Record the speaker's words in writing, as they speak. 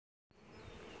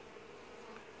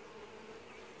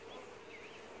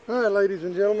Alright, ladies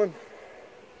and gentlemen,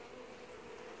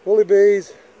 woolly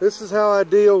bees, this is how I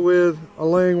deal with a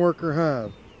laying worker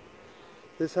hive.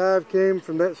 This hive came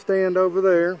from that stand over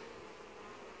there.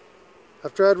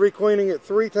 I've tried requeening it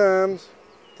 3 times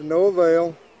to no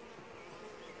avail.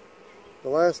 The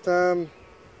last time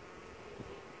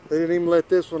they didn't even let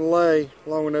this one lay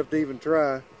long enough to even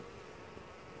try.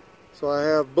 So I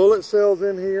have bullet cells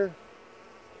in here.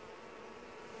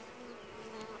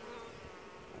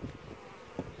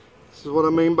 This is what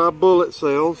I mean by bullet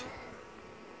cells.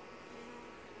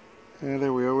 And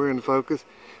there we are, we're in focus.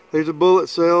 These are bullet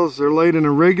cells. They're laid in a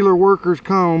regular worker's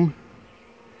comb.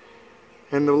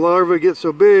 And the larvae get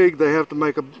so big, they have to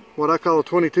make what I call a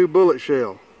 22 bullet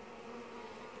shell.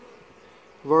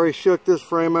 I've already shook this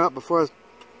frame out before I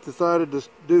decided to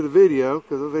do the video,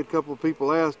 because I've had a couple of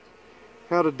people ask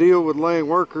how to deal with laying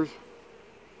workers.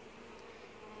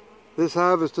 This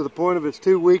hive is to the point of it's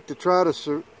too weak to try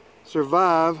to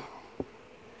survive,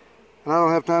 and I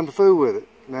don't have time to fool with it.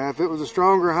 Now, if it was a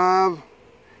stronger hive,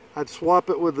 I'd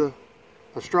swap it with a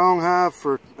strong hive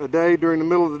for a day during the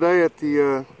middle of the day at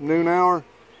the noon hour.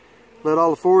 Let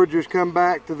all the foragers come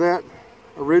back to that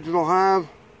original hive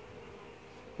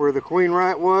where the queen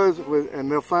right was,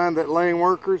 and they'll find that laying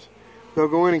workers. They'll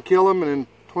go in and kill them, and then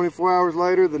 24 hours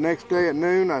later, the next day at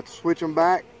noon, I'd switch them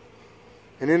back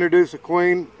and introduce a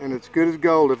queen, and it's good as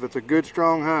gold if it's a good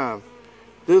strong hive.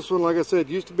 This one, like I said,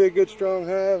 used to be a good strong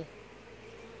hive,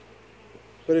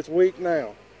 but it's weak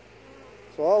now.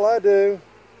 So all I do,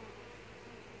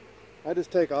 I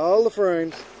just take all the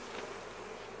frames,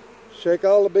 shake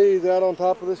all the bees out on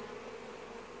top of this,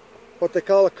 what they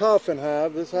call a coffin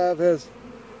hive. This hive has,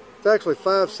 it's actually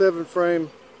 5 7-frame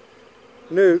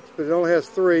newts, but it only has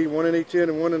 3, one in each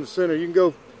end and one in the center. You can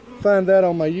go find that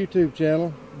on my YouTube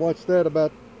channel. Watch that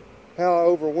about how I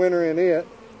overwinter in it.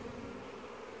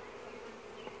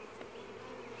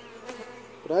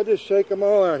 But I just shake them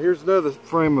all out. Here's another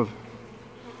frame of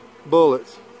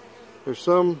bullets. There's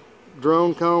some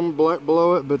drone comb black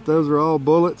below it, but those are all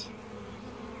bullets.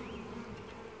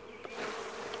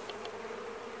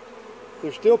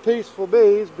 They're still peaceful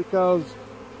bees because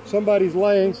somebody's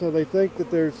laying, so they think that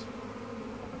there's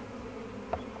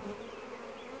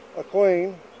a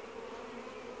queen.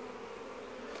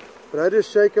 But I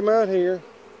just shake them out here.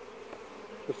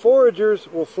 The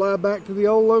foragers will fly back to the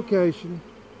old location,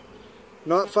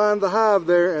 not find the hive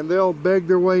there, and they'll beg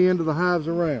their way into the hives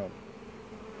around.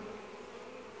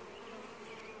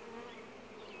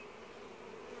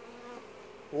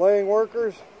 Laying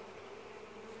workers,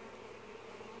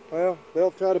 well,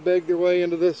 they'll try to beg their way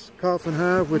into this coffin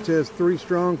hive, which has 3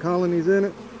 strong colonies in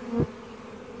it,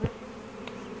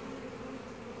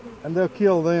 and they'll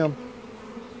kill them.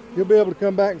 You'll be able to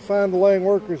come back and find the laying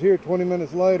workers here 20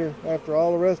 minutes later after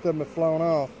all the rest of them have flown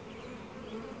off.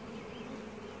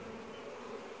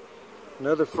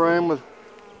 Another frame with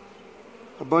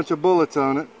a bunch of bullets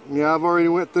on it. Yeah, I've already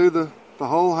went through the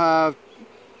whole hive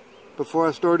before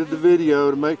I started the video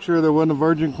to make sure there wasn't a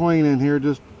virgin queen in here,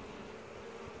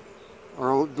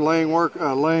 or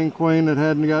a laying queen that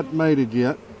hadn't got mated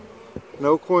yet.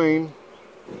 No queen.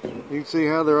 You can see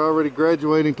how they're already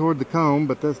graduating toward the comb,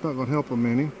 but that's not going to help them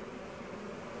any.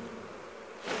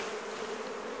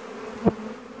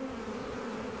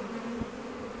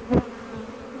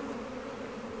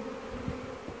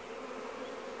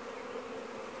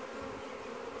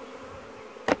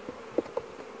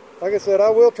 Like I said, I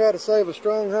will try to save a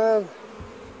strong hive,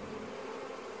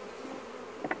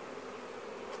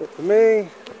 but to me,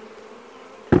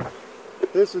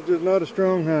 this is just not a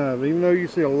strong hive. Even though you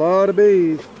see a lot of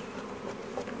bees,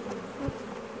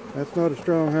 that's not a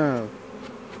strong hive.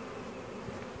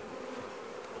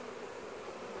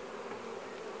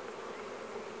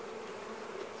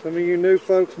 Some of you new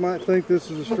folks might think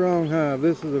this is a strong hive.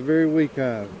 This is a very weak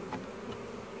hive.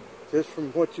 Just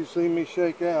from what you've seen me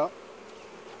shake out.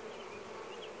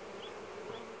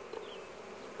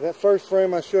 That first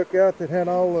frame I shook out that had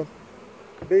all the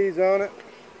bees on it,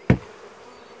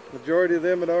 majority of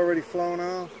them had already flown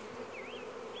off.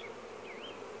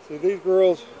 See, these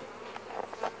girls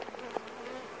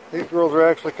are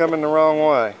actually coming the wrong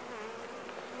way.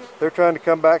 They're trying to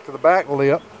come back to the back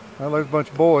lip. Now there's a bunch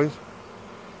of boys.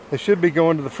 They should be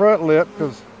going to the front lip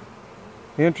because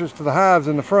the entrance to the hive's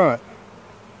in the front.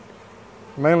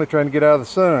 Mainly trying to get out of the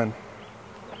sun.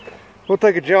 We'll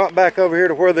take a jump back over here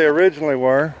to where they originally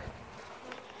were.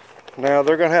 Now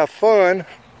they're going to have fun.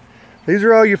 These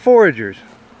are all your foragers.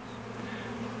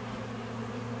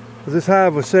 This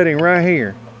hive was sitting right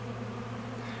here.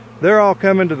 They're all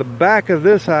coming to the back of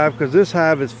this hive because this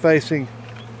hive is facing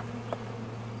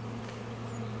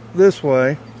this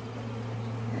way.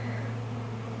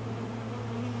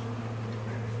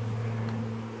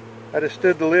 I just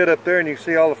stood the lid up there and you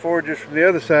see all the foragers from the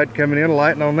other side coming in,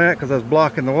 lighting on that because I was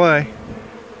blocking the way.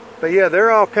 But yeah,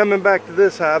 they're all coming back to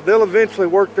this hive. They'll eventually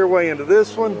work their way into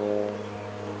this one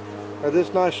or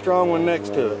this nice strong one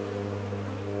next to it.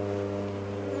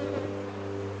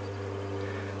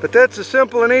 But that's a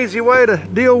simple and easy way to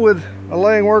deal with a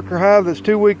laying worker hive that's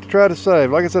too weak to try to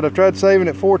save. Like I said, I've tried saving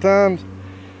it 4 times.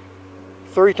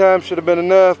 3 times should have been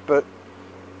enough, but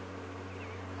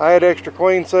I had extra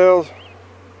queen cells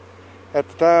at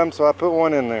the time, so I put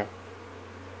one in there.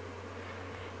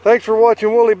 Thanks for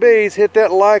watching Woolly Bees. Hit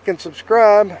that like and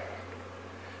subscribe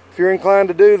if you're inclined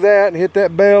to do that, and hit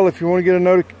that bell if you want to get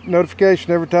a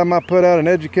notification every time I put out an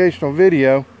educational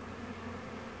video.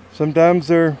 Sometimes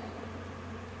they're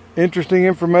interesting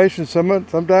information,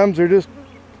 sometimes they're just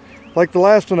like the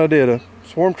last one I did, a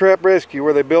swarm trap rescue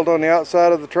where they built on the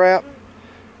outside of the trap.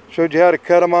 Showed you how to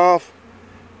cut them off,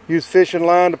 use fishing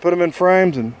line to put them in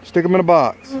frames and stick them in a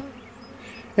box.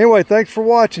 Anyway, thanks for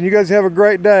watching. You guys have a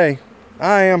great day.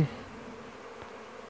 I am.